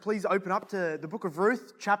Please open up to the book of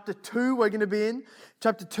Ruth, chapter 2 we're going to be in.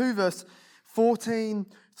 Chapter 2, verse 14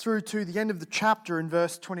 through to the end of the chapter in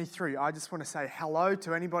verse 23. I just want to say hello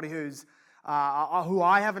to anybody who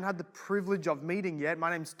I haven't had the privilege of meeting yet. My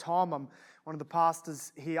name's Tom. I'm one of the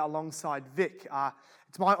pastors here alongside Vic.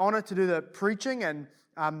 It's my honor to do the preaching, and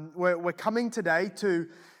we're coming today to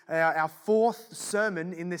our fourth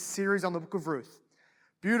sermon in this series on the book of Ruth.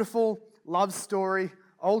 Beautiful love story,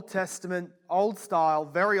 Old Testament, old style,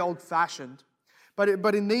 very old-fashioned. But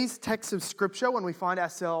in these texts of Scripture, when we find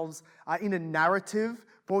ourselves in a narrative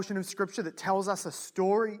portion of Scripture that tells us a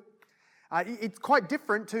story, it's quite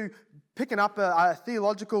different to picking up a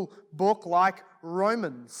theological book like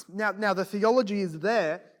Romans. Now, the theology is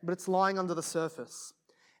there, but it's lying under the surface.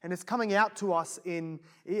 And it's coming out to us in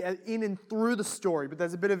and through the story, but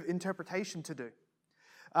there's a bit of interpretation to do.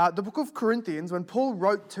 The book of Corinthians, when Paul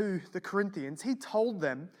wrote to the Corinthians, he told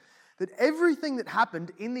them that everything that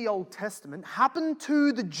happened in the Old Testament happened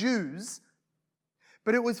to the Jews,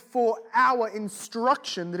 but it was for our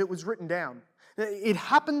instruction that it was written down. It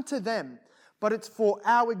happened to them, but it's for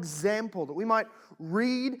our example, that we might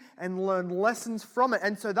read and learn lessons from it.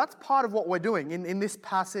 And so that's part of what we're doing in this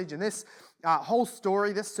passage, in this whole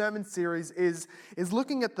story. This sermon series is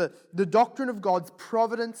looking at the doctrine of God's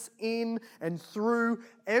providence in and through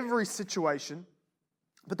every situation,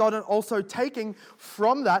 but then also taking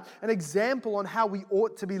from that an example on how we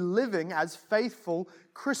ought to be living as faithful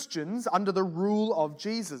Christians under the rule of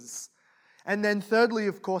Jesus. And then thirdly,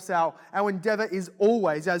 of course, our endeavor is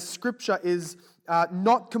always, as Scripture is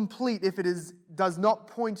not complete if it does not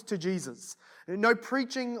point to Jesus. No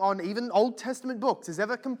preaching on even Old Testament books is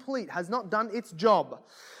ever complete, has not done its job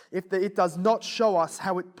if it does not show us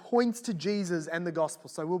how it points to Jesus and the gospel.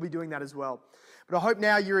 So we'll be doing that as well. But I hope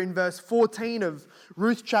now you're in verse 14 of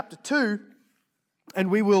Ruth chapter 2, and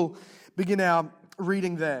we will begin our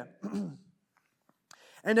reading there.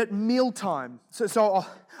 And at mealtime, so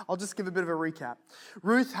I'll just give a bit of a recap.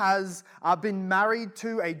 Ruth has been married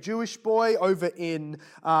to a Jewish boy over in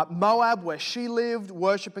Moab, where she lived,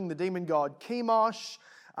 worshipping the demon god Chemosh.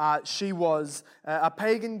 She was a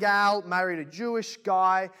pagan gal, married a Jewish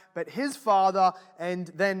guy, but his father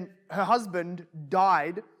and then her husband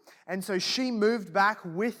died. And so she moved back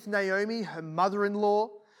with Naomi, her mother-in-law,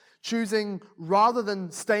 choosing, rather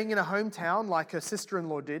than staying in a hometown like her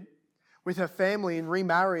sister-in-law did, with her family and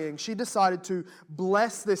remarrying, she decided to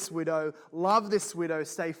bless this widow, love this widow,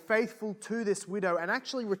 stay faithful to this widow, and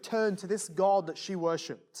actually return to this God that she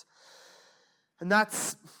worshipped. And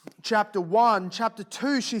that's chapter 1. Chapter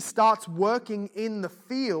 2, she starts working in the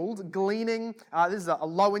field, gleaning. This is a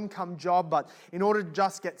low-income job, but in order to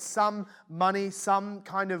just get some money, some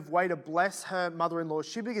kind of way to bless her mother-in-law,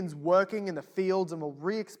 she begins working in the fields, and we'll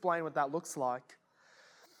re-explain what that looks like.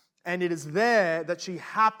 And it is there that she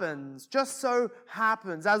just so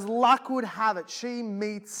happens, as luck would have it, she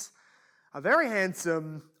meets a very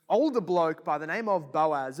handsome older bloke by the name of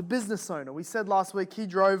Boaz, a business owner. We said last week he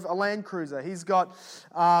drove a Land Cruiser. He's got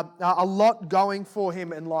a lot going for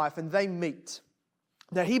him in life, and they meet.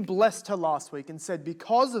 Now, he blessed her last week and said,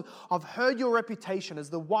 because I've heard your reputation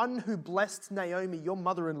as the one who blessed Naomi, your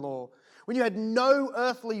mother-in-law, when you had no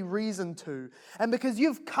earthly reason to, and because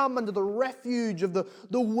you've come under the refuge of the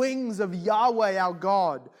wings of Yahweh our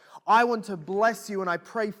God, I want to bless you, and I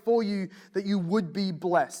pray for you that you would be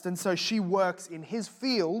blessed. And so she works in his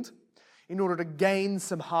field in order to gain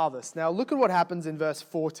some harvest. Now look at what happens in verse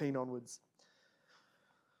 14 onwards.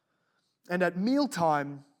 And at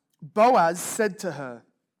mealtime, Boaz said to her,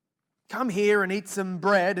 "Come here and eat some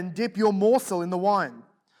bread and dip your morsel in the wine."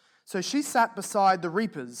 So she sat beside the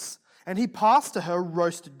reapers, and he passed to her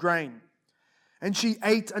roasted grain. And she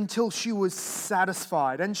ate until she was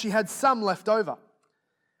satisfied, and she had some left over.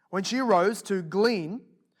 When she arose to glean,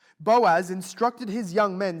 Boaz instructed his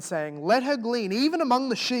young men, saying, "Let her glean even among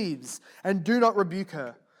the sheaves, and do not rebuke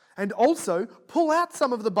her. And also pull out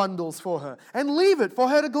some of the bundles for her, and leave it for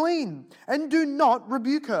her to glean, and do not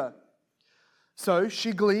rebuke her." So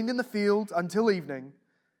she gleaned in the field until evening.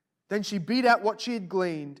 Then she beat out what she had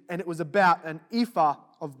gleaned, and it was about an ephah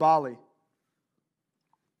of barley.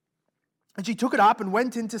 And she took it up and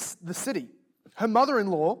went into the city. Her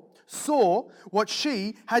mother-in-law saw what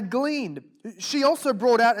she had gleaned. She also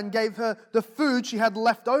brought out and gave her the food she had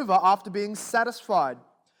left over after being satisfied.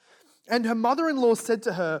 And her mother-in-law said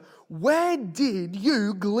to her, "Where did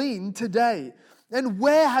you glean today? And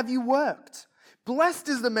where have you worked? Blessed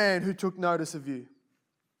is the man who took notice of you."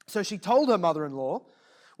 So she told her mother-in-law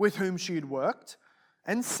with whom she had worked,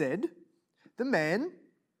 and said, "The man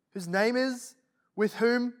whose name is with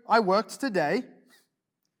whom I worked today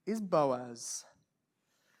is Boaz."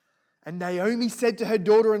 And Naomi said to her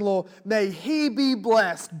daughter-in-law, "May he be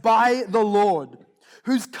blessed by the Lord,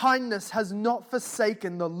 whose kindness has not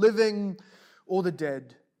forsaken the living or the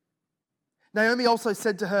dead." Naomi also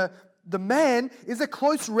said to her, "The man is a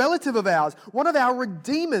close relative of ours, one of our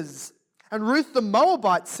redeemers." And Ruth the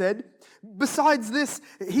Moabite said, "Besides this,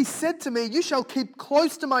 he said to me, 'You shall keep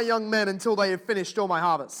close to my young men until they have finished all my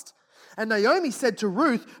harvest.'" And Naomi said to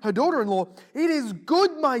Ruth, her daughter-in-law, "It is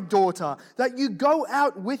good, my daughter, that you go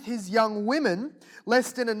out with his young women,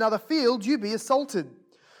 lest in another field you be assaulted."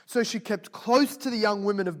 So she kept close to the young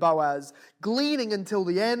women of Boaz, gleaning until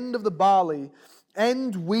the end of the barley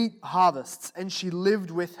and wheat harvests, and she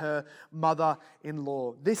lived with her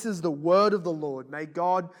mother-in-law. This is the word of the Lord. May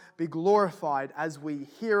God be glorified as we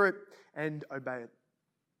hear it and obey it.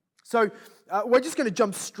 So we're just going to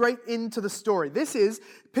jump straight into the story. This is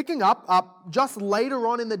picking up just later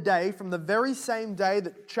on in the day, from the very same day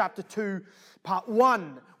that chapter 2, part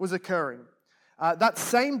 1 was occurring. That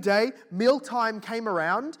same day, mealtime came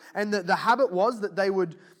around, and the habit was that they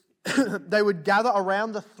would they would gather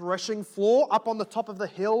around the threshing floor up on the top of the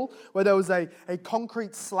hill, where there was a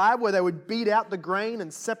concrete slab where they would beat out the grain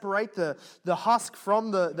and separate the husk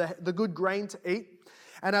from the good grain to eat.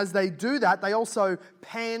 And as they do that, they also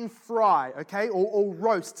pan fry, okay, or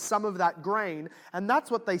roast some of that grain. And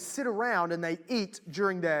that's what they sit around and they eat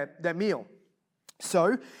during their meal.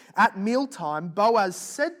 So at mealtime, Boaz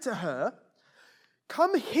said to her,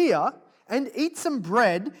 "Come here and eat some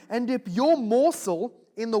bread and dip your morsel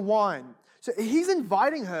in the wine." So he's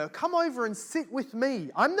inviting her, "Come over and sit with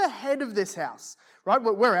me. I'm the head of this house," right?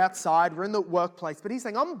 We're outside, we're in the workplace, but he's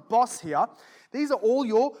saying, "I'm boss here. These are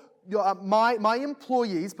all my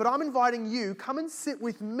employees, but I'm inviting you, come and sit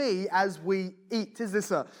with me as we eat." Is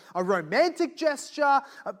this a romantic gesture?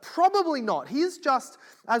 Probably not. He's just,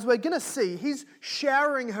 as we're going to see, he's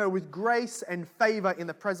showering her with grace and favor in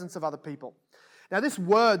the presence of other people. Now, this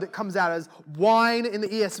word that comes out as wine in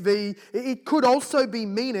the ESV, it could also be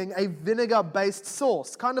meaning a vinegar-based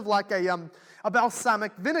sauce, kind of like a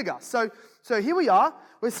balsamic vinegar. So here we are.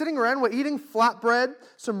 We're sitting around, we're eating flatbread,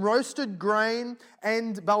 some roasted grain,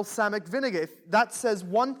 and balsamic vinegar. If that says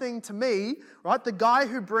one thing to me, right, the guy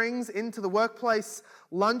who brings into the workplace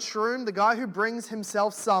lunchroom, the guy who brings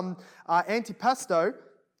himself some antipasto,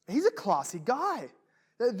 he's a classy guy.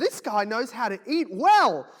 This guy knows how to eat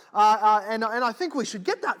well, and I think we should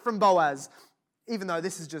get that from Boaz. Even though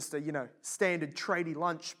this is just a standard tradie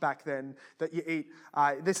lunch back then that you eat,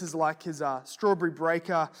 this is like his strawberry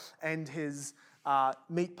breaker and his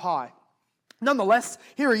meat pie. Nonetheless,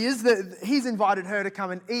 here he is. He's invited her to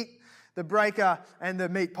come and eat the breaker and the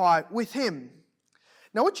meat pie with him.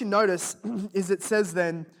 Now, what you notice is it says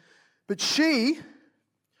then, "But she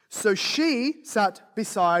sat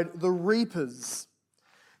beside the reapers."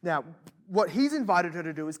 Now, what he's invited her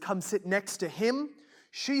to do is come sit next to him.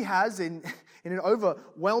 She has, in an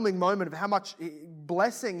overwhelming moment of how much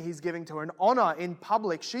blessing he's giving to her and honor in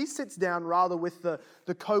public, she sits down rather with the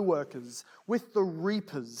co-workers, with the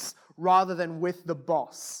reapers, rather than with the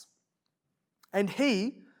boss. And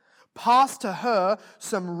he passed to her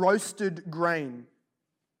some roasted grain.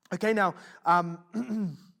 Okay, now,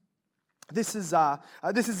 this is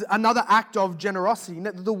another act of generosity.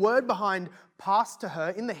 The word behind passed to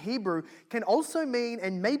her in the Hebrew can also mean,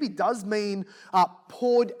 and maybe does mean,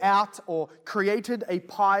 poured out or created a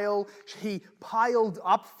pile. He piled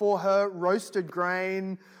up for her roasted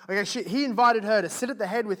grain. Okay, he invited her to sit at the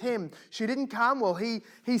head with him. She didn't come. Well, he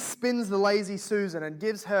spins the lazy Susan and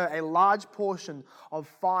gives her a large portion of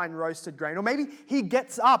fine roasted grain. Or maybe he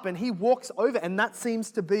gets up and he walks over, and that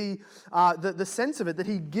seems to be the sense of it, that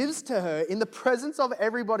he gives to her in the presence of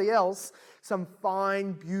everybody else some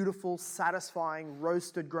fine, beautiful, satisfying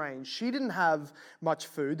roasted grain. She didn't have much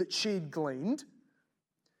food that she'd gleaned,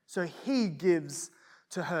 so he gives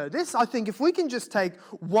to her. This, I think, if we can just take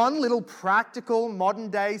one little practical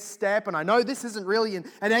modern-day step, and I know this isn't really an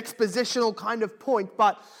expositional kind of point,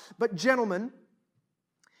 but gentlemen,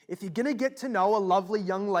 if you're going to get to know a lovely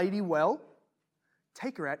young lady well,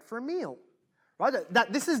 take her out for a meal. Right?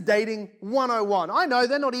 This is dating 101. I know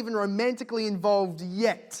they're not even romantically involved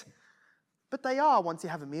yet, but they are once you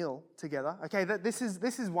have a meal together. Okay, this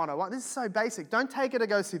is 101. This is so basic. Don't take her to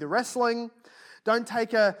go see the wrestling. Don't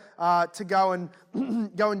take her to go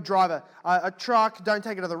and drive a truck. Don't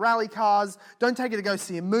take her to the rally cars. Don't take her to go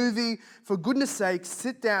see a movie. For goodness sake,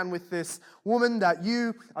 sit down with this woman that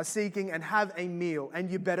you are seeking and have a meal,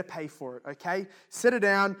 and you better pay for it, okay? Sit her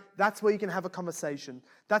down. That's where you can have a conversation.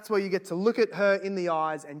 That's where you get to look at her in the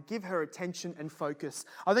eyes and give her attention and focus.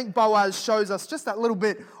 I think Boaz shows us just that little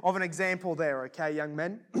bit of an example there, okay, young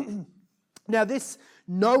men? Now, this,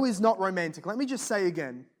 no, is not romantic. Let me just say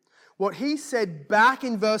again, what he said back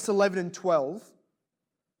in verse 11 and 12,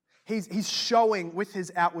 he's showing with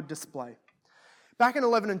his outward display. Back in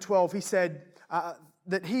 11 and 12, he said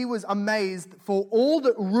that he was amazed for all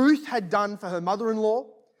that Ruth had done for her mother-in-law,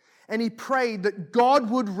 and he prayed that God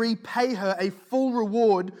would repay her, a full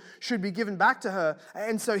reward should be given back to her.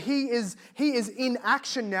 And so he is in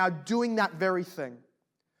action now doing that very thing.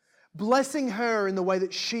 Blessing her in the way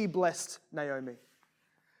that she blessed Naomi.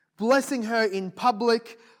 Blessing her in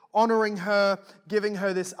public, honoring her, giving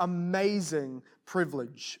her this amazing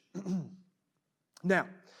privilege. Now,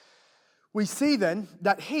 we see then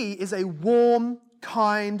that he is a warm,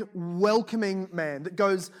 kind, welcoming man that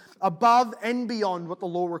goes above and beyond what the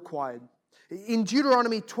law required. In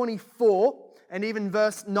Deuteronomy 24 and even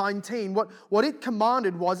verse 19, what it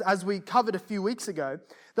commanded was, as we covered a few weeks ago,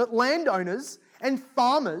 that landowners and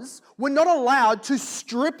farmers were not allowed to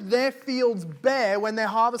strip their fields bare when they're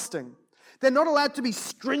harvesting. They're not allowed to be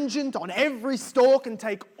stringent on every stalk and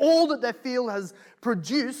take all that their field has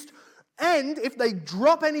produced. And if they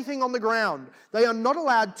drop anything on the ground, they are not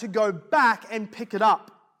allowed to go back and pick it up.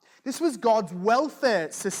 This was God's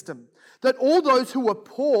welfare system, that all those who were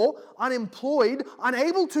poor, unemployed,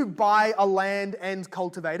 unable to buy a land and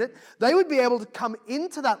cultivate it, they would be able to come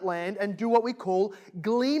into that land and do what we call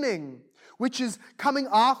gleaning, which is coming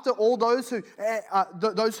after all those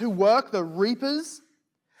who work, the reapers,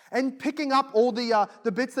 and picking up all the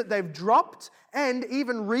bits that they've dropped, and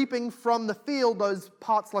even reaping from the field those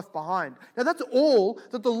parts left behind. Now that's all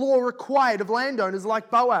that the law required of landowners like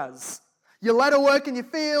Boaz. You let her work in your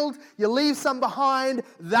field, you leave some behind,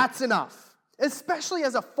 that's enough. Especially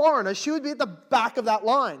as a foreigner, she would be at the back of that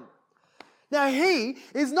line. Now he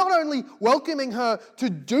is not only welcoming her to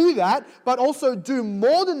do that, but also do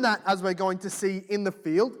more than that, as we're going to see in the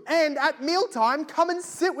field. And at mealtime, come and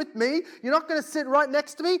sit with me. You're not going to sit right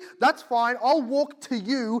next to me? That's fine. I'll walk to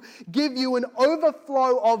you, give you an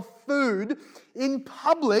overflow of food. In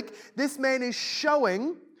public, this man is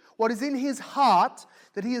showing what is in his heart,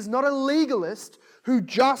 that he is not a legalist who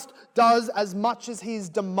just does as much as he is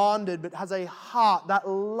demanded, but has a heart that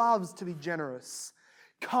loves to be generous,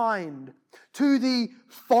 kind, to the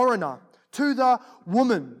foreigner, to the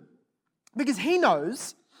woman. Because he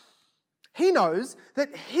knows that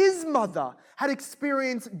his mother had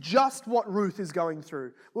experienced just what Ruth is going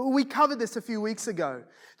through. We covered this a few weeks ago,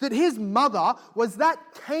 that his mother was that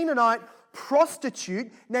Canaanite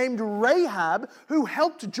prostitute named Rahab who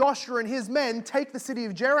helped Joshua and his men take the city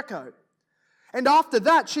of Jericho. And after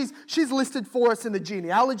that, she's listed for us in the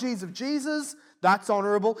genealogies of Jesus. That's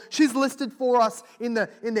honorable. She's listed for us in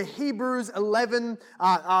the Hebrews 11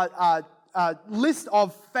 list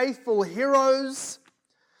of faithful heroes.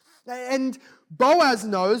 And Boaz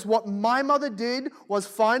knows what my mother did was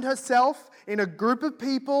find herself in a group of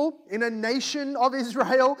people, in a nation of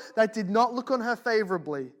Israel that did not look on her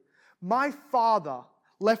favorably. My father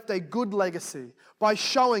left a good legacy by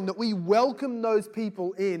showing that we welcome those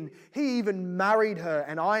people in. He even married her,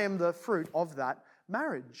 and I am the fruit of that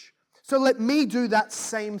marriage. So let me do that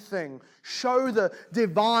same thing. Show the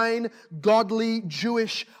divine, godly,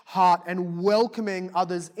 Jewish heart and welcoming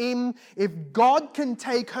others in. If God can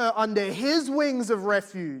take her under his wings of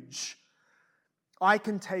refuge, I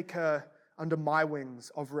can take her under my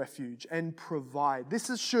wings of refuge and provide.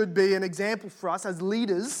 This should be an example for us as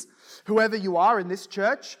leaders, whoever you are in this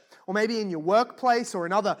church, or maybe in your workplace or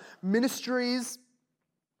in other ministries,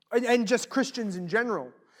 and just Christians in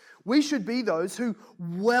general. We should be those who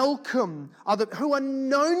welcome others, who are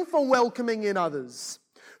known for welcoming in others,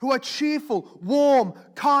 who are cheerful, warm,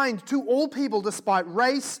 kind to all people despite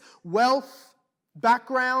race, wealth,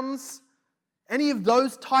 backgrounds, any of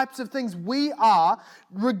those types of things. We are,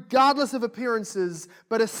 regardless of appearances,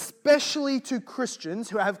 but especially to Christians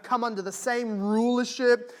who have come under the same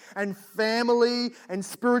rulership and family and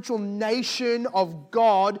spiritual nation of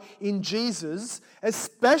God in Jesus,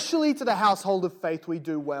 especially to the household of faith, we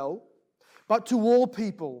do well. But to all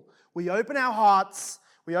people, we open our hearts,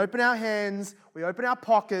 we open our hands, we open our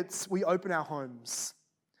pockets, we open our homes.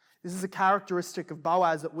 This is a characteristic of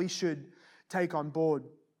Boaz that we should take on board.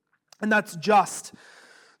 And that's just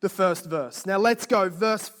the first verse. Now let's go,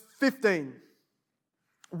 verse 15.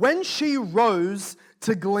 When she rose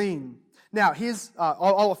to glean. Now here's,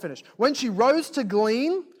 I'll finish. When she rose to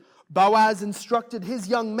glean, Boaz instructed his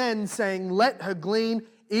young men, saying, "Let her glean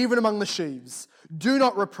even among the sheaves. Do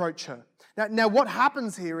not reproach her." Now what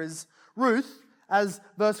happens here is Ruth, as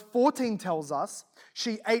verse 14 tells us,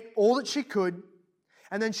 she ate all that she could,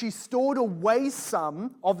 and then she stored away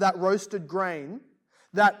some of that roasted grain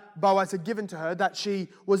that Boaz had given to her that she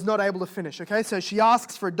was not able to finish. Okay, so she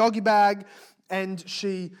asks for a doggy bag, and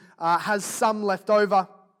she has some left over.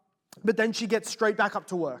 but then she gets straight back up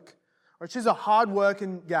to work. Right? She's a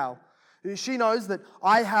hard-working gal. She knows that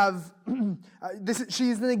I have,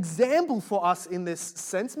 she is an example for us in this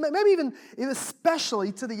sense, maybe even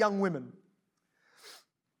especially to the young women.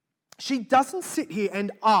 She doesn't sit here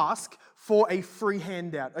and ask for a free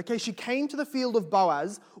handout. Okay, she came to the field of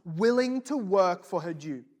Boaz willing to work for her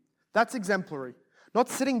due. That's exemplary. Not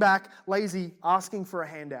sitting back, lazy, asking for a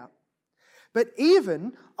handout. But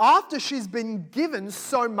even after she's been given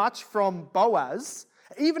so much from Boaz,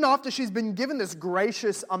 even after she's been given this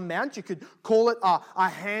gracious amount, you could call it a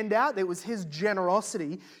handout, it was his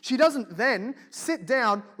generosity, she doesn't then sit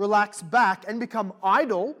down, relax back, and become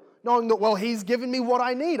idle, knowing that, well, he's given me what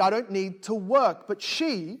I need, I don't need to work. But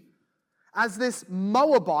she, as this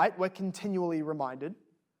Moabite, we're continually reminded,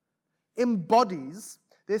 embodies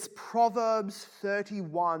this Proverbs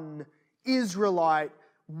 31 Israelite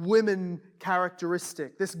women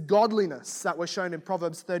characteristic, this godliness that we're shown in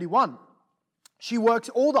Proverbs 31. She works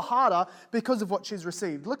all the harder because of what she's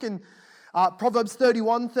received. Look in Proverbs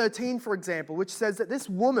 31:13, for example, which says that this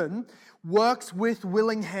woman works with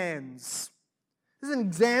willing hands. This is an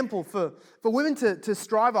example for women to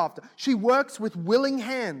strive after. She works with willing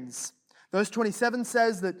hands. Verse 27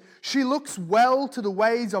 says that she looks well to the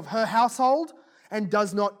ways of her household and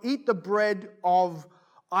does not eat the bread of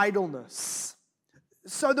idleness.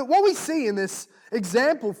 So that what we see in this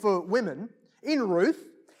example for women in Ruth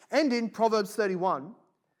and in Proverbs 31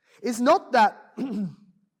 is not that,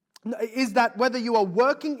 is that whether you are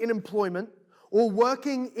working in employment or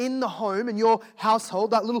working in the home, in your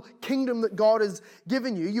household, that little kingdom that God has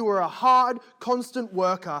given you, you are a hard, constant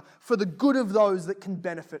worker for the good of those that can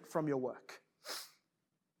benefit from your work.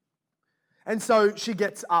 And so she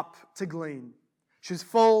gets up to glean. She's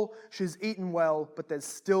full, she's eaten well, but there's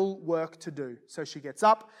still work to do. So she gets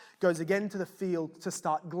up, goes again to the field to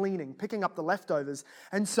start gleaning, picking up the leftovers.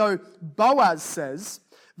 And so Boaz says,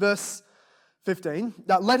 verse 15,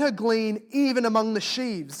 that let her glean even among the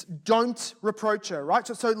sheaves. Don't reproach her, right?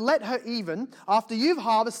 So let her even, after you've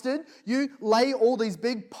harvested, you lay all these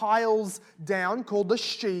big piles down called the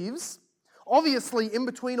sheaves. Obviously, in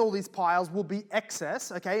between all these piles will be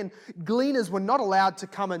excess, okay? And gleaners were not allowed to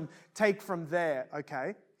come and take from there,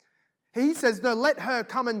 okay? He says, no, let her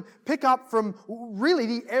come and pick up from really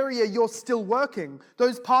the area you're still working.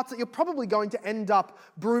 Those parts that you're probably going to end up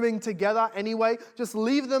brewing together anyway. Just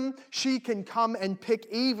leave them. She can come and pick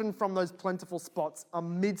even from those plentiful spots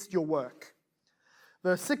amidst your work.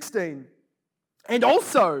 Verse 16, and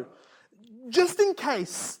also, just in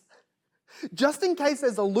case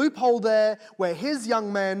there's a loophole there where his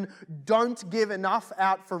young men don't give enough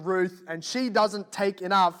out for Ruth and she doesn't take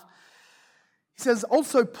enough, he says,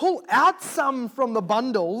 also pull out some from the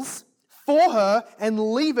bundles for her and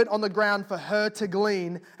leave it on the ground for her to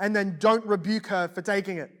glean, and then don't rebuke her for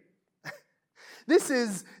taking it.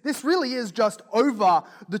 This really is just over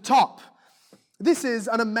the top. This is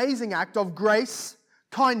an amazing act of grace,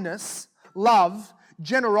 kindness, love,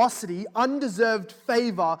 generosity, undeserved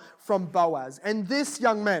favor from Boaz. And this,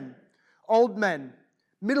 young men, old men,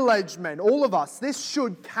 middle-aged men, all of us, this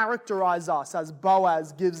should characterize us as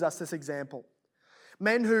Boaz gives us this example.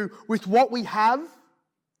 Men who, with what we have,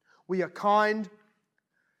 we are kind,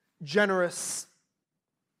 generous,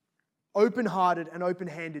 open-hearted and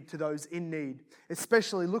open-handed to those in need,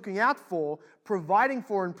 especially looking out for, providing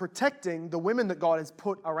for and protecting the women that God has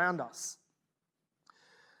put around us.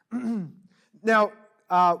 Now,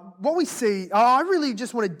 what we see, I really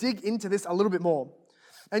just want to dig into this a little bit more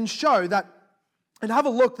and show that, and have a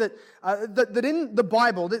look that in the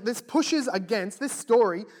Bible, this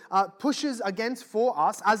story pushes against for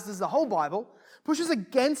us, as does the whole Bible, pushes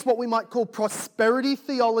against what we might call prosperity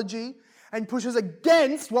theology and pushes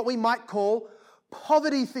against what we might call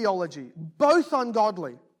poverty theology. Both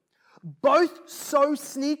ungodly. Both so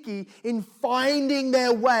sneaky in finding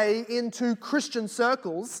their way into Christian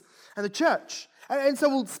circles and the church. And so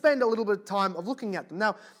we'll spend a little bit of time of looking at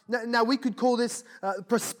them. Now we could call this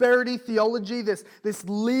prosperity theology, this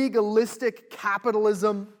legalistic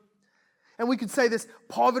capitalism. And we could say this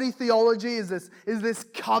poverty theology is this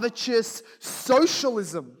covetous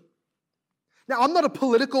socialism. Now, I'm not a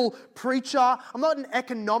political preacher. I'm not an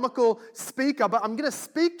economical speaker, but I'm going to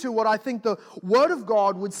speak to what I think the Word of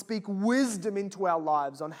God would speak wisdom into our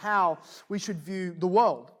lives on how we should view the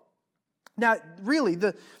world. Now, really,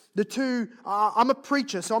 the two, I'm a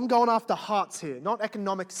preacher, so I'm going after hearts here, not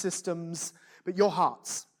economic systems, but your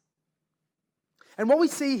hearts. And what we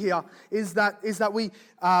see here is that we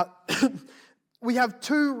we have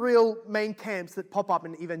two real main camps that pop up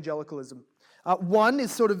in evangelicalism. One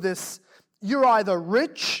is sort of this: you're either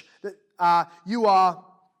rich, that you are,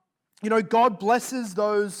 God blesses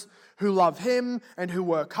those who love Him and who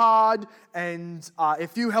work hard. And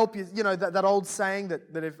if you help, that old saying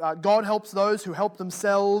that if God helps those who help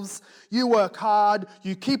themselves, you work hard,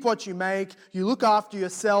 you keep what you make, you look after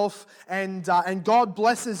yourself, and God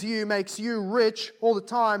blesses you, makes you rich all the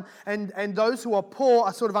time, and those who are poor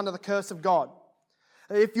are sort of under the curse of God.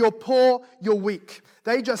 If you're poor, you're weak.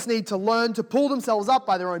 They just need to learn to pull themselves up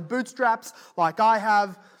by their own bootstraps, like I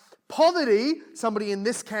have. Poverty, somebody in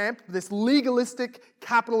this camp, this legalistic,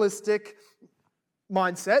 capitalistic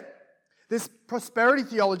mindset, this prosperity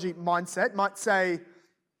theology mindset might say,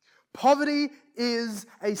 poverty is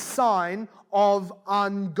a sign of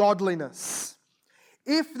ungodliness.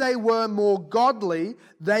 If they were more godly,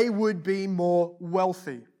 they would be more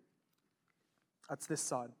wealthy. That's this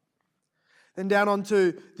side. Then down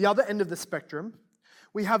onto the other end of the spectrum,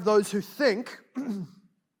 we have those who think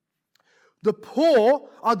the poor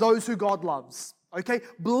are those who God loves. Okay?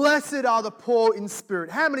 Blessed are the poor in spirit.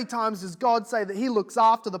 How many times does God say that He looks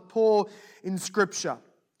after the poor in Scripture?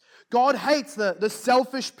 God hates the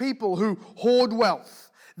selfish people who hoard wealth.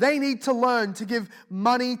 They need to learn to give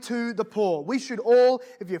money to the poor. We should all,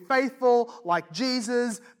 if you're faithful like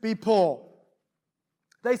Jesus, be poor.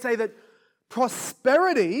 They say that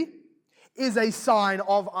prosperity is a sign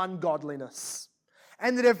of ungodliness.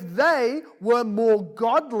 And that if they were more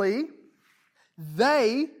godly,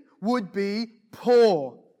 they would be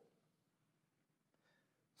poor.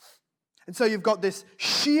 And so you've got this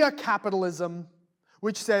sheer capitalism,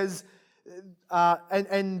 which says,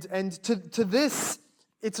 and to this,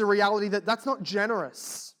 it's a reality that's not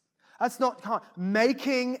generous. That's not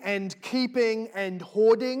making and keeping and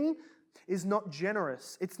hoarding is not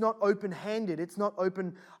generous. It's not open-handed. It's not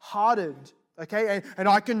open-hearted. Okay, and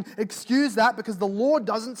I can excuse that because the law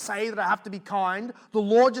doesn't say that I have to be kind. The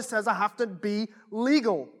law just says I have to be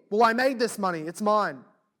legal. Well, I made this money. It's mine.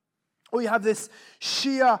 Or you have this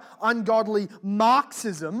sheer ungodly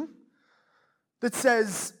Marxism that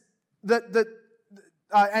says those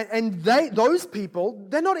people,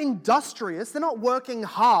 they're not industrious. They're not working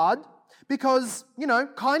hard because,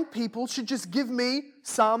 kind people should just give me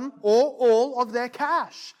some or all of their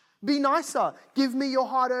cash. Be nicer. Give me your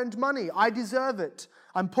hard-earned money. I deserve it.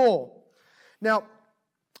 I'm poor. Now,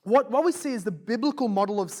 what we see is the biblical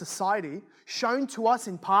model of society shown to us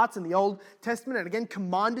in parts in the Old Testament and again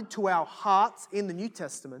commanded to our hearts in the New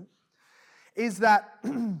Testament is that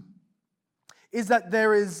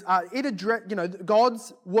there is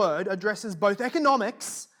God's word addresses both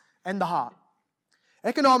economics and the heart.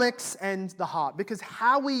 Economics and the heart, because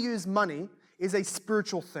how we use money is a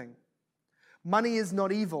spiritual thing. Money is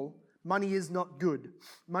not evil. Money is not good.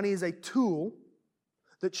 Money is a tool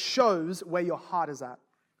that shows where your heart is at.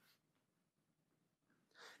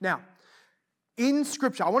 Now, in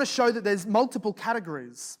Scripture, I want to show that there's multiple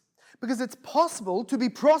categories because it's possible to be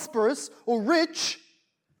prosperous or rich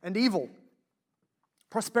and evil.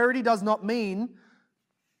 Prosperity does not mean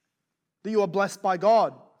that you are blessed by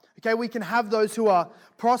God. Okay, we can have those who are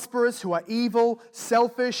prosperous, who are evil,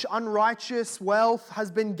 selfish, unrighteous, wealth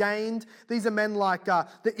has been gained. These are men like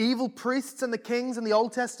the evil priests and the kings in the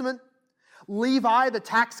Old Testament, Levi, the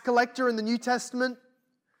tax collector in the New Testament,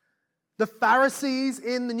 the Pharisees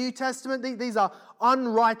in the New Testament. These are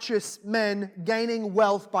unrighteous men gaining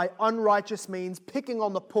wealth by unrighteous means, picking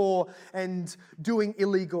on the poor and doing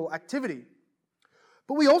illegal activity.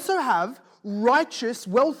 But we also have righteous,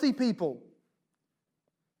 wealthy people.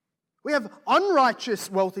 We have unrighteous,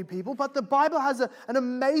 wealthy people, but the Bible has an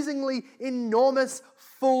amazingly enormous,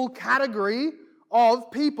 full category of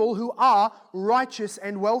people who are righteous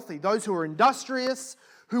and wealthy. Those who are industrious,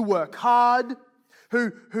 who work hard,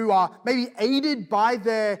 who are maybe aided by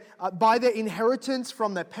their inheritance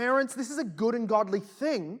from their parents. This is a good and godly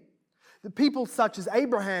thing. The people such as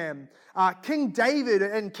Abraham, King David,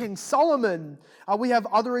 and King Solomon. We have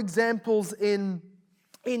other examples in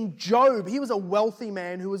Job. He was a wealthy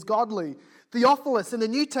man who was godly. Theophilus in the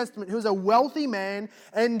New Testament, who was a wealthy man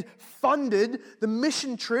and funded the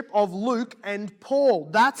mission trip of Luke and Paul.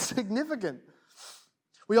 That's significant.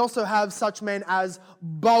 We also have such men as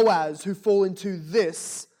Boaz who fall into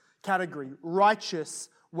this category, righteous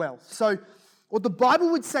wealth. So what the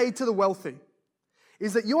Bible would say to the wealthy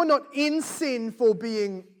is that you are not in sin for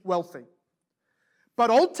being wealthy. But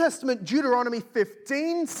Old Testament Deuteronomy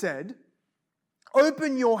 15 said,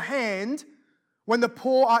 open your hand when the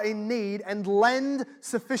poor are in need and lend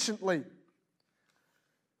sufficiently.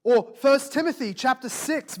 Or 1 Timothy chapter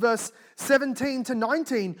 6, verse 17 to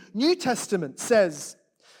 19, New Testament says,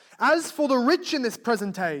 as for the rich in this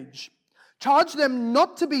present age, charge them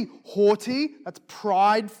not to be haughty, that's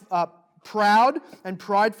proud and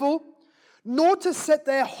prideful, nor to set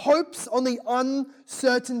their hopes on the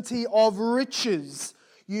uncertainty of riches.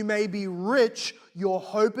 You may be rich, your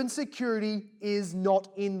hope and security is not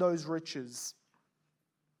in those riches.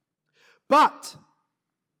 But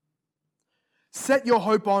set your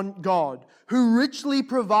hope on God, who richly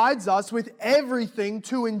provides us with everything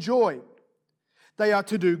to enjoy. They are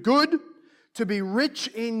to do good, to be rich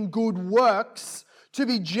in good works, to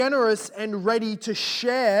be generous and ready to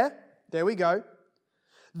share. There we go.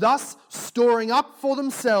 Thus storing up for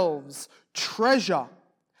themselves treasure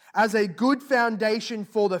as a good foundation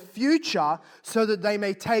for the future, so that they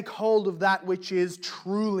may take hold of that which is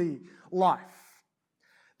truly life.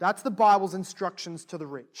 That's the Bible's instructions to the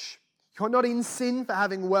rich. You're not in sin for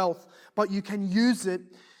having wealth, but you can use it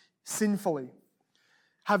sinfully.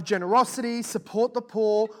 Have generosity, support the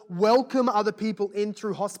poor, welcome other people in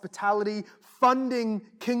through hospitality, funding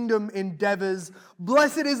kingdom endeavors.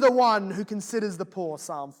 Blessed is the one who considers the poor,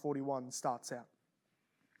 Psalm 41 starts out.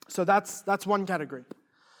 So that's one category.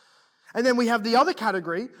 And then we have the other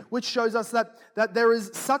category, which shows us that there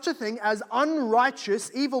is such a thing as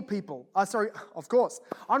unrighteous evil people.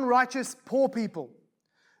 Unrighteous poor people.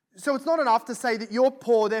 So it's not enough to say that you're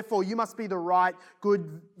poor, therefore you must be the right,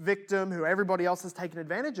 good victim who everybody else has taken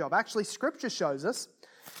advantage of. Actually, Scripture shows us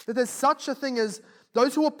that there's such a thing as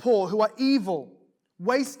those who are poor, who are evil,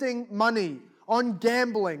 wasting money on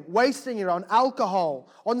gambling, wasting it on alcohol,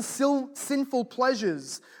 on sinful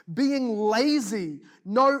pleasures, being lazy,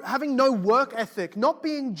 having no work ethic, not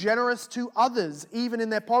being generous to others, even in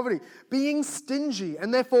their poverty, being stingy,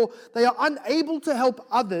 and therefore they are unable to help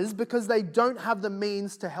others because they don't have the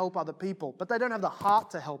means to help other people, but they don't have the heart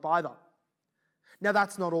to help either. Now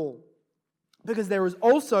that's not all, because there is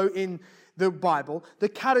also in the Bible the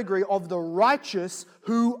category of the righteous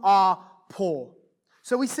who are poor.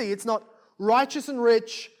 So we see it's not righteous and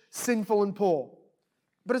rich, sinful and poor.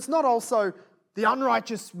 But it's not also the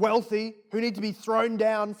unrighteous wealthy who need to be thrown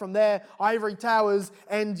down from their ivory towers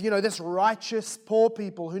and, this righteous poor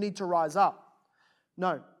people who need to rise up.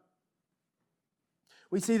 No.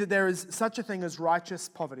 We see that there is such a thing as righteous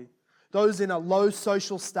poverty. Those in a low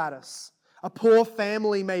social status, a poor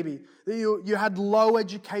family maybe, you had low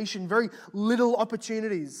education, very little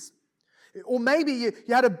opportunities. Or maybe you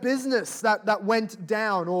had a business that went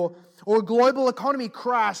down, or a global economy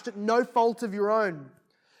crashed at no fault of your own.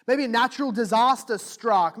 Maybe a natural disaster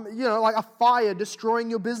struck, like a fire destroying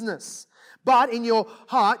your business. But in your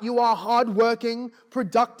heart, you are hardworking,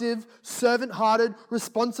 productive, servant-hearted,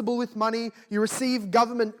 responsible with money. You receive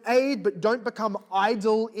government aid, but don't become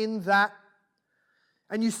idle in that.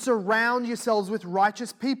 And you surround yourselves with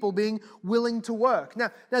righteous people being willing to work.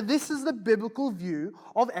 Now this is the biblical view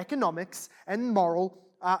of economics and moral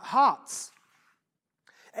hearts.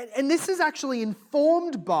 And this is actually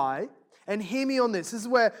informed by, and hear me on this is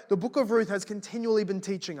where the book of Ruth has continually been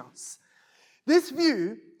teaching us. This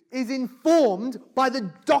view is informed by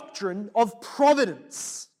the doctrine of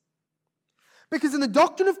providence. Because in the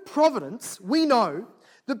doctrine of providence, we know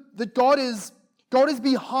that God is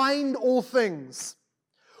behind all things,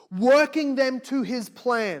 working them to His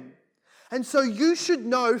plan. And so you should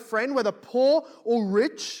know, friend, whether poor or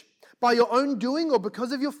rich, by your own doing or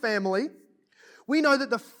because of your family, we know that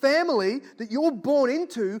the family that you're born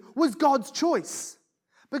into was God's choice.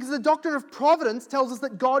 Because the doctrine of providence tells us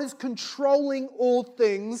that God is controlling all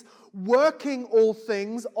things, working all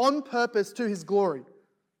things on purpose to His glory.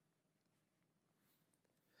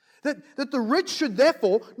 That the rich should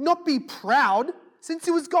therefore not be proud, since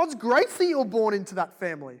it was God's grace that you were born into that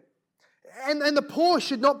family. And the poor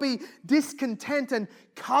should not be discontent and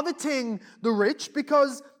coveting the rich,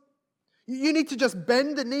 because you need to just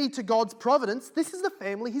bend the knee to God's providence. This is the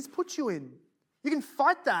family He's put you in. You can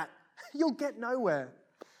fight that. You'll get nowhere.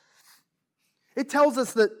 It tells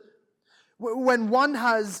us that when one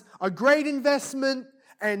has a great investment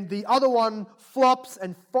and the other one flops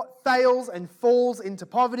and fails and falls into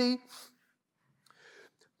poverty,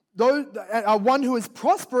 one who is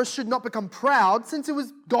prosperous should not become proud, since it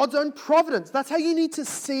was God's own providence. That's how you need to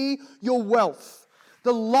see your wealth.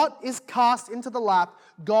 The lot is cast into the lap.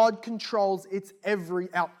 God controls its every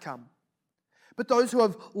outcome. But those who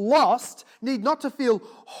have lost need not to feel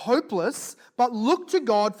hopeless, but look to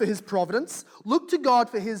God for His providence, look to God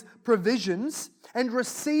for His provisions, and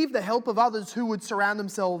receive the help of others who would surround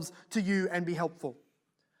themselves to you and be helpful.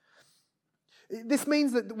 This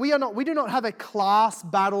means that we do not have a class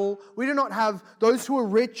battle. We do not have those who are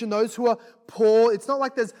rich and those who are poor. It's not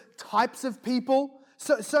like there's types of people.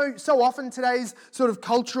 So often today's sort of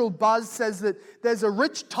cultural buzz says that there's a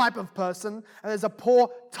rich type of person and there's a poor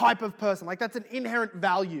type of person. Like that's an inherent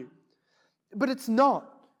value. But it's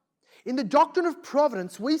not. In the doctrine of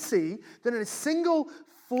providence, we see that in a single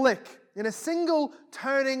flick, in a single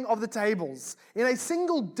turning of the tables, in a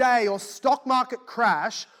single day or stock market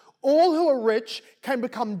crash, all who are rich can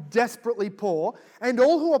become desperately poor, and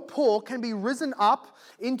all who are poor can be risen up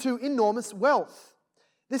into enormous wealth.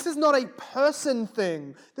 This is not a person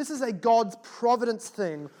thing. This is a God's providence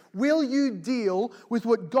thing. Will you deal with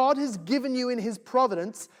what God has given you in His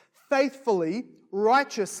providence faithfully,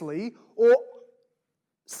 righteously, or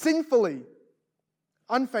sinfully,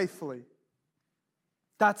 unfaithfully?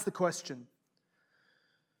 That's the question.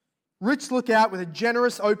 Rich look out with a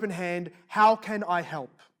generous open hand. How can I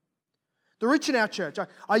help? The rich in our church,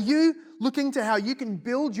 are you looking to how you can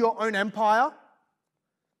build your own empire?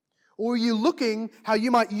 Or are you looking how you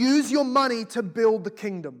might use your money to build the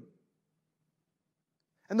kingdom?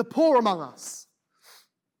 And the poor among us,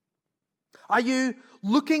 are you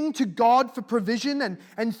looking to God for provision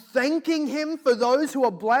and thanking Him for those who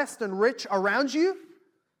are blessed and rich around you?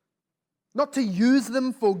 Not to use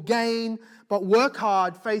them for gain, but work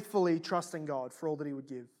hard, faithfully trusting God for all that He would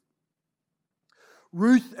give.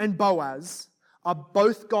 Ruth and Boaz are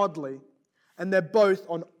both godly, and they're both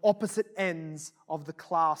on opposite ends of the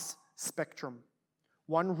class spectrum.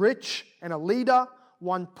 One rich and a leader,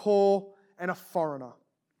 one poor and a foreigner.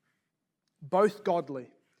 Both godly.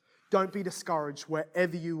 Don't be discouraged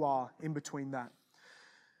wherever you are in between that.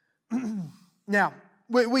 Now,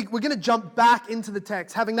 we're going to jump back into the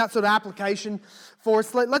text, having that sort of application for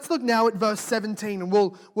us. Let's look now at verse 17, and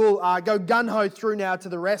we'll go gung-ho through now to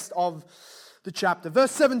the rest of the chapter.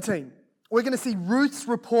 Verse 17, we're going to see Ruth's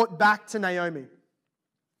report back to Naomi.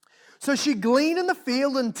 So she gleaned in the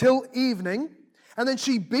field until evening, and then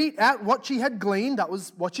she beat out what she had gleaned. That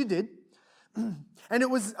was what she did. And it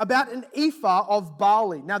was about an ephah of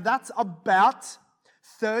barley. Now that's about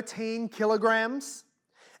 13 kilograms.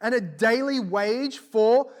 And a daily wage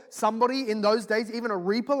for somebody in those days, even a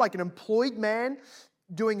reaper, like an employed man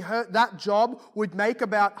doing that job, would make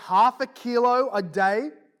about half a kilo a day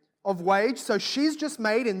of wage. So she's just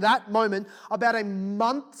made in that moment about a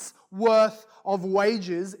month's worth of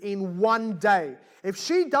wages in one day. If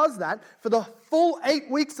she does that for the full 8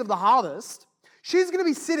 weeks of the harvest, she's going to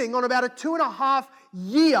be sitting on about a 2.5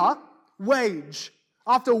 year wage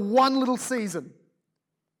after one little season.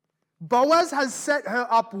 Boaz has set her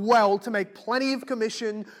up well to make plenty of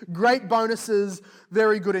commission, great bonuses,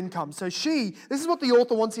 very good income. So this is what the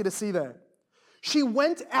author wants you to see there. She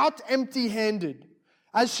went out empty-handed,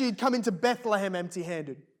 as she had come into Bethlehem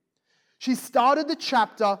empty-handed. She started the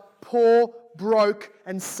chapter poor, broke,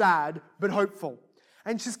 and sad, but hopeful.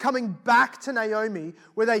 And she's coming back to Naomi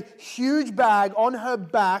with a huge bag on her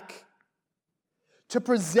back to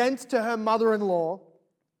present to her mother-in-law,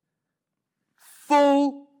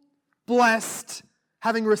 full, blessed,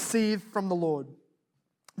 having received from the Lord.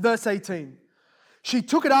 Verse 18, she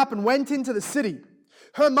took it up and went into the city.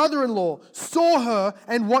 Her mother-in-law saw her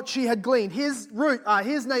and what she had gleaned. Here's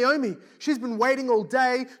Naomi. She's been waiting all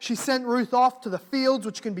day. She sent Ruth off to the fields,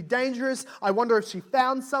 which can be dangerous. I wonder if she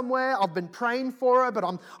found somewhere. I've been praying for her, but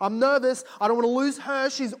I'm nervous. I don't want to lose her.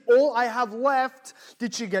 She's all I have left.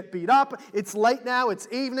 Did she get beat up? It's late now. It's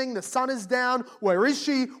evening. The sun is down. Where is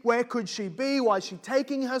she? Where could she be? Why is she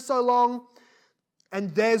taking her so long?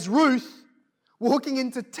 And there's Ruth walking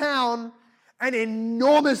into town, an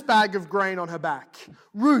enormous bag of grain on her back.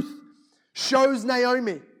 Ruth shows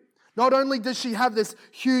Naomi. Not only does she have this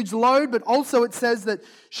huge load, but also it says that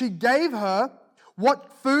she gave her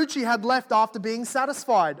what food she had left after being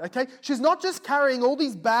satisfied. Okay? She's not just carrying all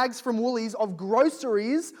these bags from Woolies of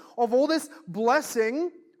groceries, of all this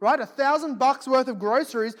blessing, right? $1,000 worth of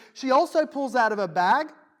groceries. She also pulls out of her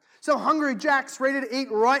bag some Hungry Jack's ready to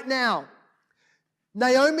eat right now.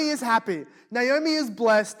 Naomi is happy. Naomi is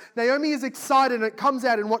blessed. Naomi is excited, and it comes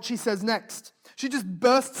out in what she says next. She just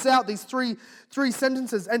bursts out these three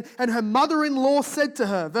sentences. And her mother-in-law said to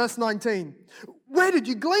her, verse 19, "Where did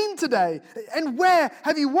you glean today? And where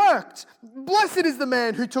have you worked? Blessed is the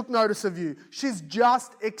man who took notice of you." She's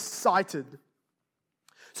just excited.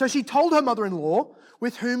 So she told her mother-in-law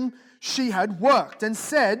with whom she had worked and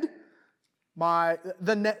said,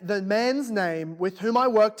 the man's name with whom I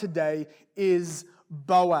work today is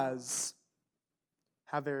Boaz.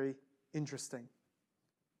 How very interesting.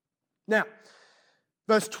 Now,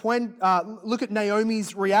 verse 20, look at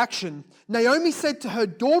Naomi's reaction. Naomi said to her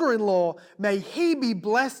daughter-in-law, "May he be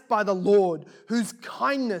blessed by the Lord, whose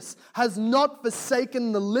kindness has not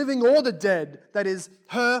forsaken the living or the dead," that is,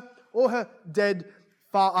 her or her dead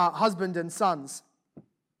husband and sons.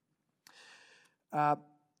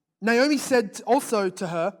 Naomi said also to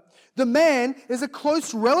her, "The man is a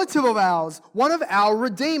close relative of ours, one of our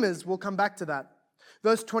redeemers." We'll come back to that.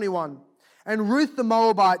 Verse 21, and Ruth the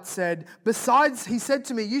Moabite said, besides, he said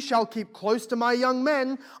to me, you shall keep close to my young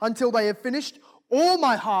men until they have finished all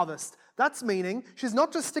my harvest. That's meaning she's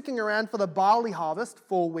not just sticking around for the barley harvest,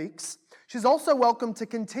 4 weeks. She's also welcome to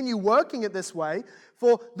continue working it this way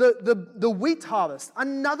for the wheat harvest,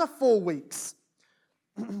 another 4 weeks.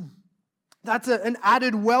 That's an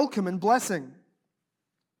added welcome and blessing.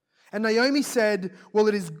 And Naomi said, well,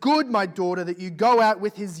 it is good, my daughter, that you go out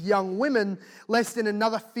with his young women, lest in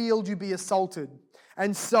another field you be assaulted.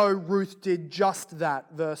 And so Ruth did just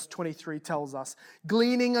that, verse 23 tells us,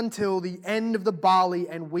 gleaning until the end of the barley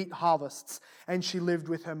and wheat harvests, and she lived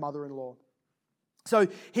with her mother-in-law. So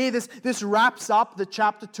here this wraps up the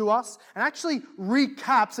chapter to us and actually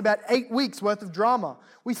recaps about 8 weeks worth of drama.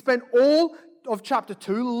 We spent all of chapter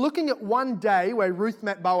 2 looking at one day where Ruth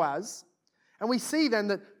met Boaz, and we see then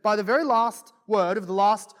that by the very last word of the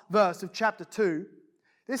last verse of chapter 2,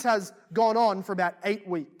 this has gone on for about 8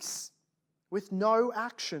 weeks with no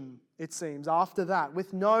action, it seems, after that,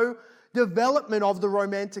 with no development of the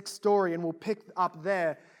romantic story, and we'll pick up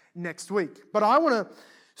there next week. But I want to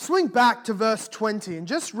swing back to verse 20 and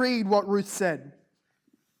just read what Ruth said.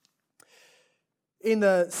 In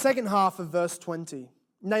the second half of verse 20,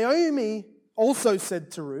 Naomi also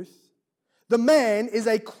said to Ruth, the man is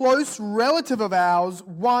a close relative of ours,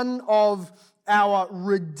 one of our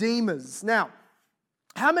redeemers. Now,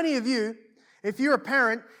 how many of you, if you're a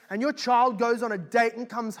parent and your child goes on a date and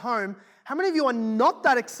comes home, how many of you are not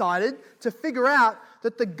that excited to figure out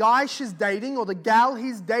that the guy she's dating or the gal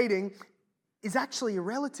he's dating is actually a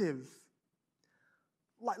relative?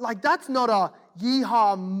 Like that's not a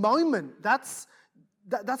yeehaw moment. That's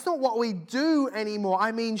not what we do anymore.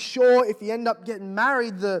 I mean, sure, if you end up getting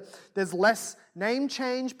married, there's less name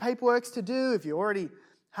change paperwork to do. If you already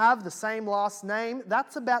have the same last name,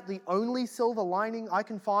 that's about the only silver lining I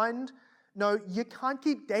can find. No, you can't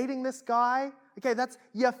keep dating this guy. Okay, that's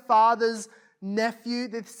your father's nephew.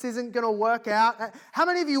 This isn't going to work out. How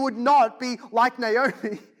many of you would not be like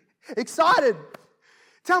Naomi, excited?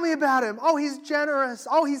 Tell me about him. Oh, he's generous.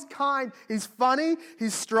 Oh, he's kind. He's funny.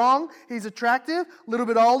 He's strong. He's attractive. A little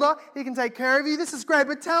bit older. He can take care of you. This is great.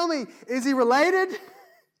 But tell me, is he related?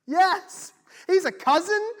 Yes. He's a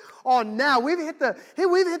cousin? Oh, now we've hit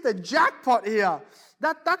the jackpot here.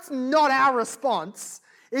 That's not our response.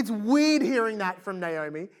 It's weird hearing that from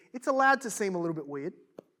Naomi. It's allowed to seem a little bit weird.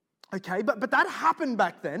 Okay, but that happened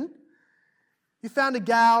back then. You found a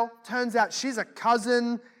gal. Turns out she's a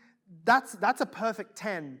cousin. That's a perfect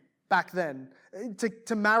 10 back then.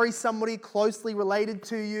 To marry somebody closely related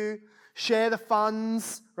to you, share the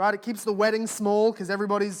funds, right? It keeps the wedding small because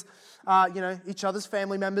everybody's, each other's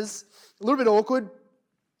family members. A little bit awkward.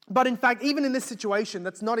 But in fact, even in this situation,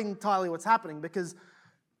 that's not entirely what's happening because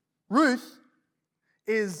Ruth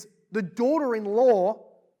is the daughter-in-law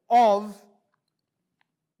of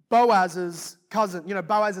Boaz's cousin,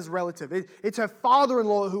 Boaz's relative. It's her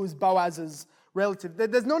father-in-law who is Boaz's relative.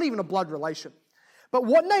 There's not even a blood relation. But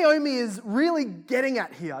what Naomi is really getting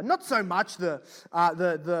at here, not so much the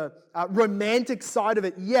romantic side of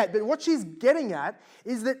it yet, but what she's getting at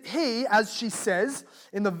is that he, as she says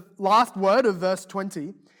in the last word of verse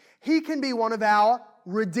 20, he can be one of our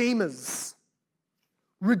redeemers.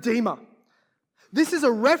 Redeemer. This is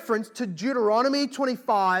a reference to Deuteronomy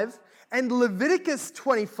 25 and Leviticus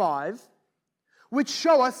 25, which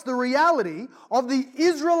show us the reality of the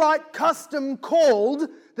Israelite custom called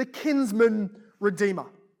the Kinsman Redeemer.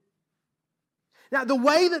 Now, the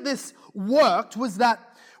way that this worked was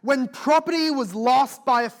that when property was lost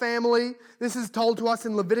by a family, this is told to us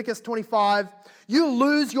in Leviticus 25, you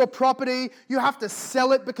lose your property, you have to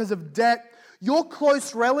sell it because of debt. Your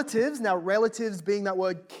close relatives, now relatives being that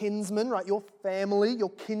word kinsman, right? Your family,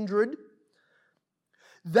 your kindred,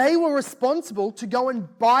 they were responsible to go and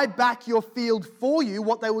buy back your field for you,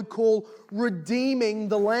 what they would call redeeming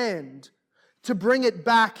the land, to bring it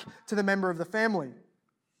back to the member of the family.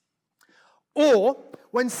 Or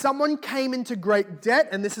when someone came into great debt,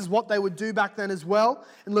 and this is what they would do back then as well,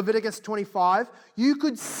 in Leviticus 25, you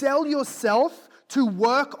could sell yourself to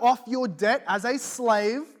work off your debt as a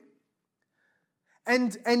slave.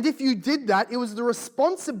 And if you did that, it was the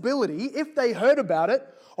responsibility, if they heard about it,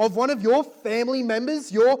 of one of your family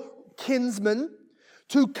members, your kinsmen,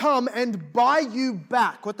 to come and buy you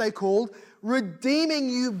back, what they called redeeming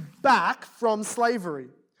you back from slavery,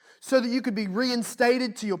 so that you could be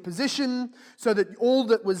reinstated to your position, so that all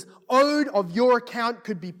that was owed of your account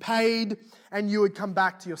could be paid, and you would come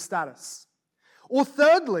back to your status. Or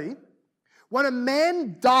thirdly, when a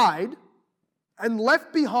man died and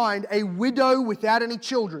left behind a widow without any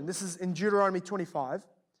children, this is in Deuteronomy 25,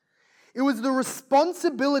 It was the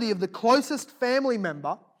responsibility of the closest family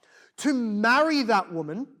member to marry that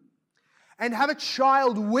woman and have a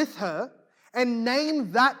child with her and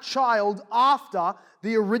name that child after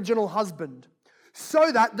the original husband,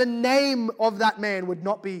 so that the name of that man would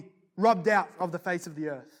not be rubbed out of the face of the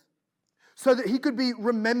earth, so that he could be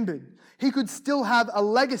remembered. He could still have a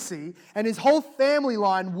legacy, and his whole family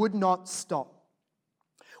line would not stop.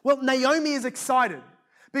 Well, Naomi is excited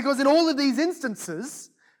because in all of these instances,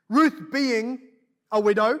 Ruth being a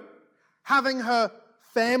widow, having her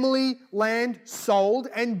family land sold,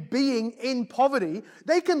 and being in poverty,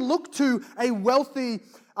 they can look to a wealthy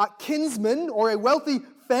kinsman or a wealthy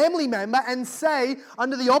family member and say,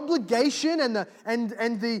 under the obligation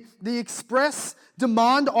and the express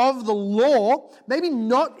demand of the law, maybe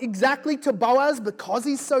not exactly to Boaz because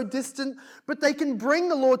he's so distant, but they can bring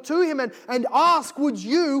the law to him and ask, would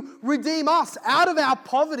you redeem us out of our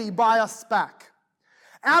poverty, buy us back?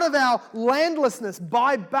 Out of our landlessness,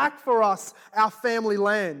 buy back for us our family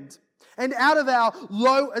land. And out of our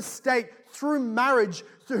low estate, through marriage,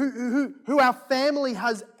 who our family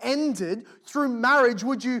has ended, through marriage,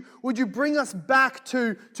 would you bring us back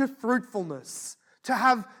to fruitfulness, to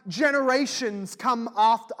have generations come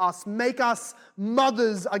after us, make us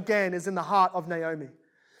mothers again, is in the heart of Naomi.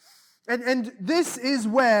 And this is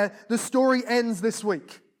where the story ends this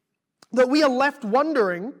week. That we are left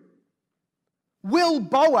wondering, will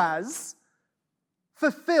Boaz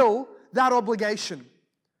fulfill that obligation?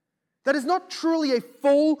 That is not truly a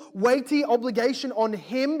full, weighty obligation on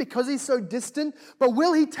him because he's so distant, but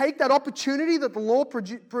will he take that opportunity that the law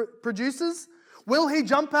produces? Will he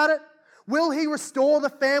jump at it? Will he restore the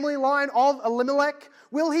family line of Elimelech?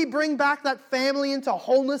 Will he bring back that family into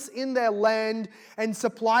wholeness in their land and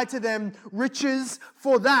supply to them riches?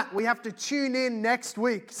 For that, we have to tune in next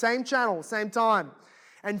week, same channel, same time,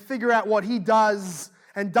 and figure out what he does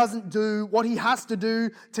and doesn't do, what he has to do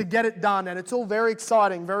to get it done. And it's all very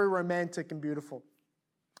exciting, very romantic and beautiful.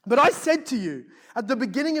 But I said to you at the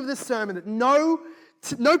beginning of this sermon that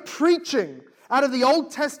no preaching out of the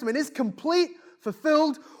Old Testament is complete,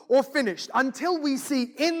 fulfilled, or finished until we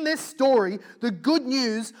see in this story the good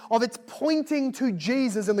news of its pointing to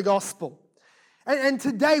Jesus in the gospel. And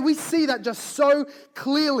today we see that just so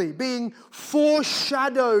clearly being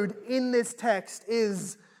foreshadowed in this text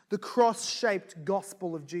is the cross-shaped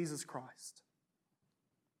gospel of Jesus Christ.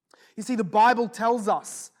 You see, the Bible tells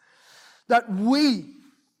us that we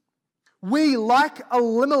like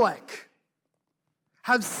Elimelech,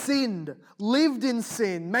 have sinned, lived in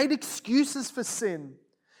sin, made excuses for sin,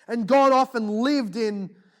 and gone off and lived in,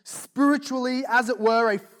 spiritually, as it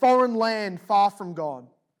were, a foreign land far from God.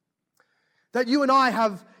 That you and I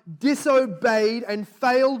have disobeyed and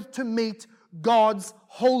failed to meet God's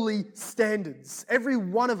holy standards. Every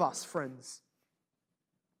one of us, friends.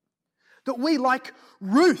 That we, like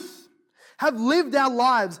Ruth, have lived our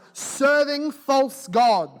lives serving false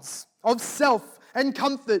gods of self and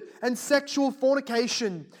comfort and sexual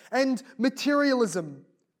fornication and materialism.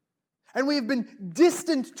 And we have been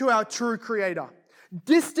distant to our true Creator,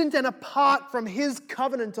 distant and apart from His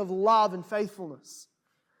covenant of love and faithfulness.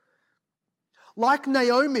 Like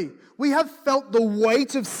Naomi, we have felt the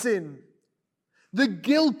weight of sin, the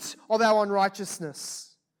guilt of our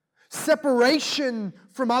unrighteousness, separation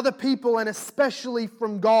from other people and especially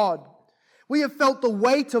from God. We have felt the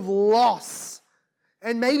weight of loss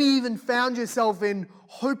and maybe even found yourself in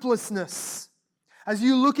hopelessness. As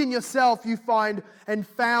you look in yourself, you find and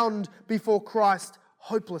found before Christ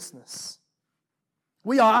hopelessness.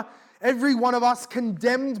 We are, every one of us,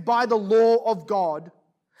 condemned by the law of God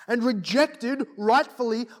and rejected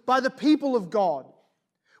rightfully by the people of God.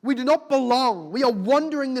 We do not belong. We are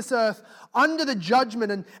wandering this earth under the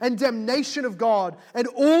judgment and damnation of God. And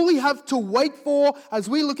all we have to wait for as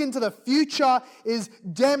we look into the future is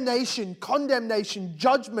damnation, condemnation,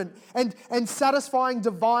 judgment, and satisfying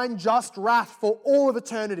divine just wrath for all of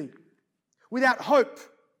eternity, without hope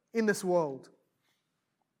in this world.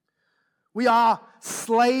 We are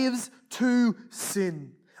slaves to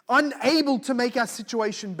sin, unable to make our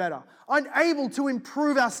situation better, unable to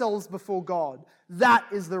improve ourselves before God. That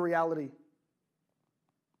is the reality.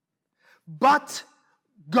 But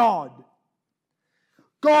God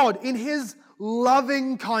in His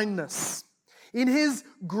loving kindness, in His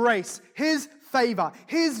grace, His favor,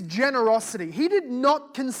 His generosity, He did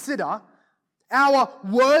not consider our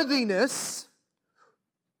worthiness.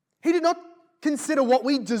 He did not consider what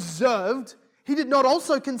we deserved. He did not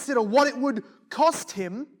also consider what it would cost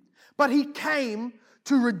Him, but He came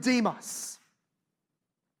to redeem us.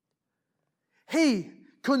 He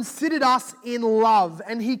considered us in love,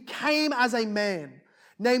 and He came as a man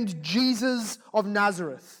named Jesus of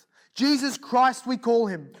Nazareth. Jesus Christ we call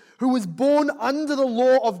him, who was born under the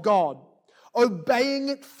law of God, obeying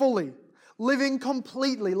it fully, living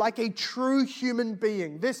completely like a true human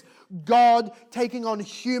being. This God taking on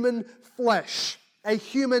human flesh, a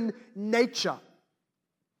human nature.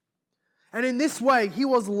 And in this way, he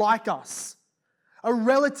was like us, a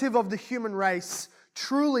relative of the human race,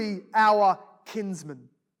 truly our kinsman,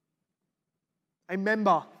 a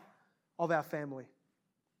member of our family.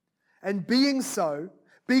 And being so,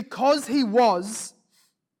 because he was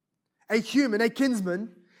a human, a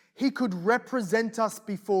kinsman, he could represent us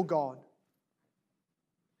before God.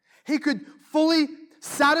 He could fully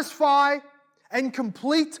satisfy and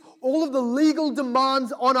complete all of the legal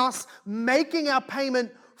demands on us, making our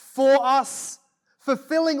payment for us,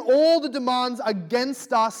 fulfilling all the demands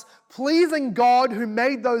against us, pleasing God who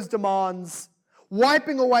made those demands,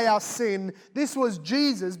 wiping away our sin. This was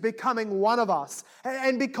Jesus becoming one of us.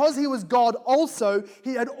 And because he was God also,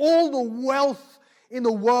 he had all the wealth in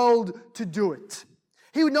the world to do it.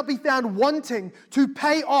 He would not be found wanting to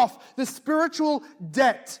pay off the spiritual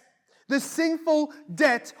debt, the sinful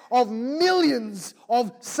debt of millions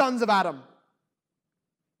of sons of Adam.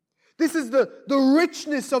 This is the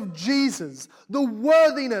richness of Jesus, the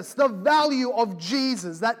worthiness, the value of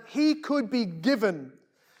Jesus, that he could be given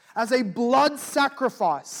as a blood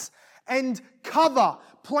sacrifice and cover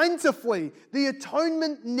plentifully the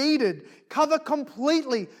atonement needed, cover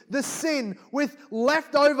completely the sin with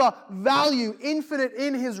leftover value, infinite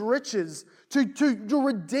in his riches, to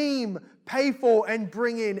redeem, pay for, and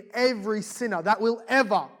bring in every sinner that will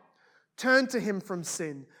ever turn to him from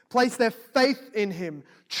sin, place their faith in him,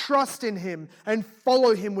 trust in him, and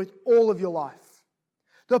follow him with all of your life.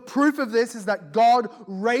 The proof of this is that God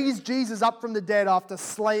raised Jesus up from the dead after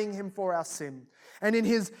slaying him for our sin. And in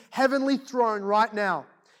his heavenly throne right now,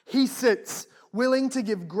 he sits willing to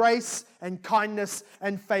give grace and kindness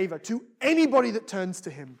and favor to anybody that turns to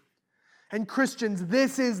him. And Christians,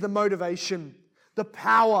 this is the motivation, the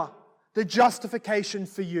power, the justification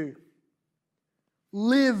for you.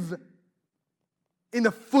 Live in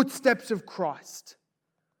the footsteps of Christ,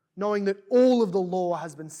 knowing that all of the law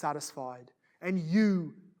has been satisfied, and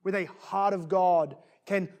you, with a heart of God,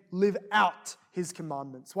 can live out his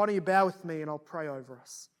commandments. Why don't you bow with me and I'll pray over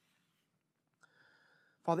us.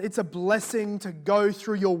 Father, it's a blessing to go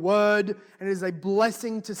through your word, and it is a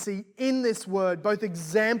blessing to see in this word both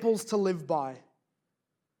examples to live by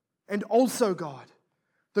and also, God,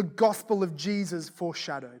 the gospel of Jesus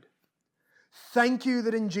foreshadowed. Thank you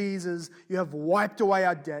that in Jesus you have wiped away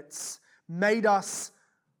our debts, made us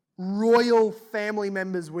royal family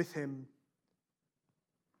members with him.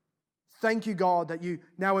 Thank you, God, that you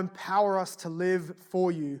now empower us to live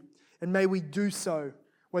for you. And may we do so,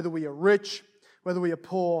 whether we are rich, whether we are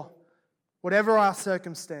poor, whatever our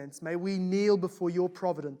circumstance, may we kneel before your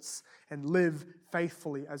providence and live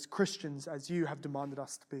faithfully as Christians as you have demanded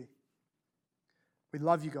us to be. We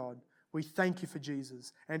love you, God. We thank you for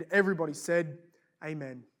Jesus. And everybody said,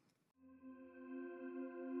 Amen.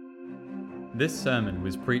 This sermon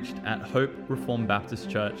was preached at Hope Reformed Baptist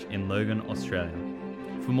Church in Logan, Australia.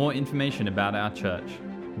 For more information about our church,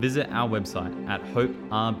 visit our website at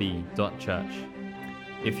hoperb.church.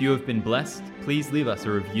 If you have been blessed, please leave us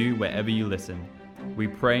a review wherever you listen. We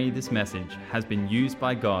pray this message has been used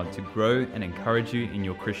by God to grow and encourage you in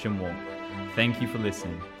your Christian walk. Thank you for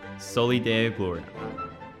listening. Soli Deo Gloria.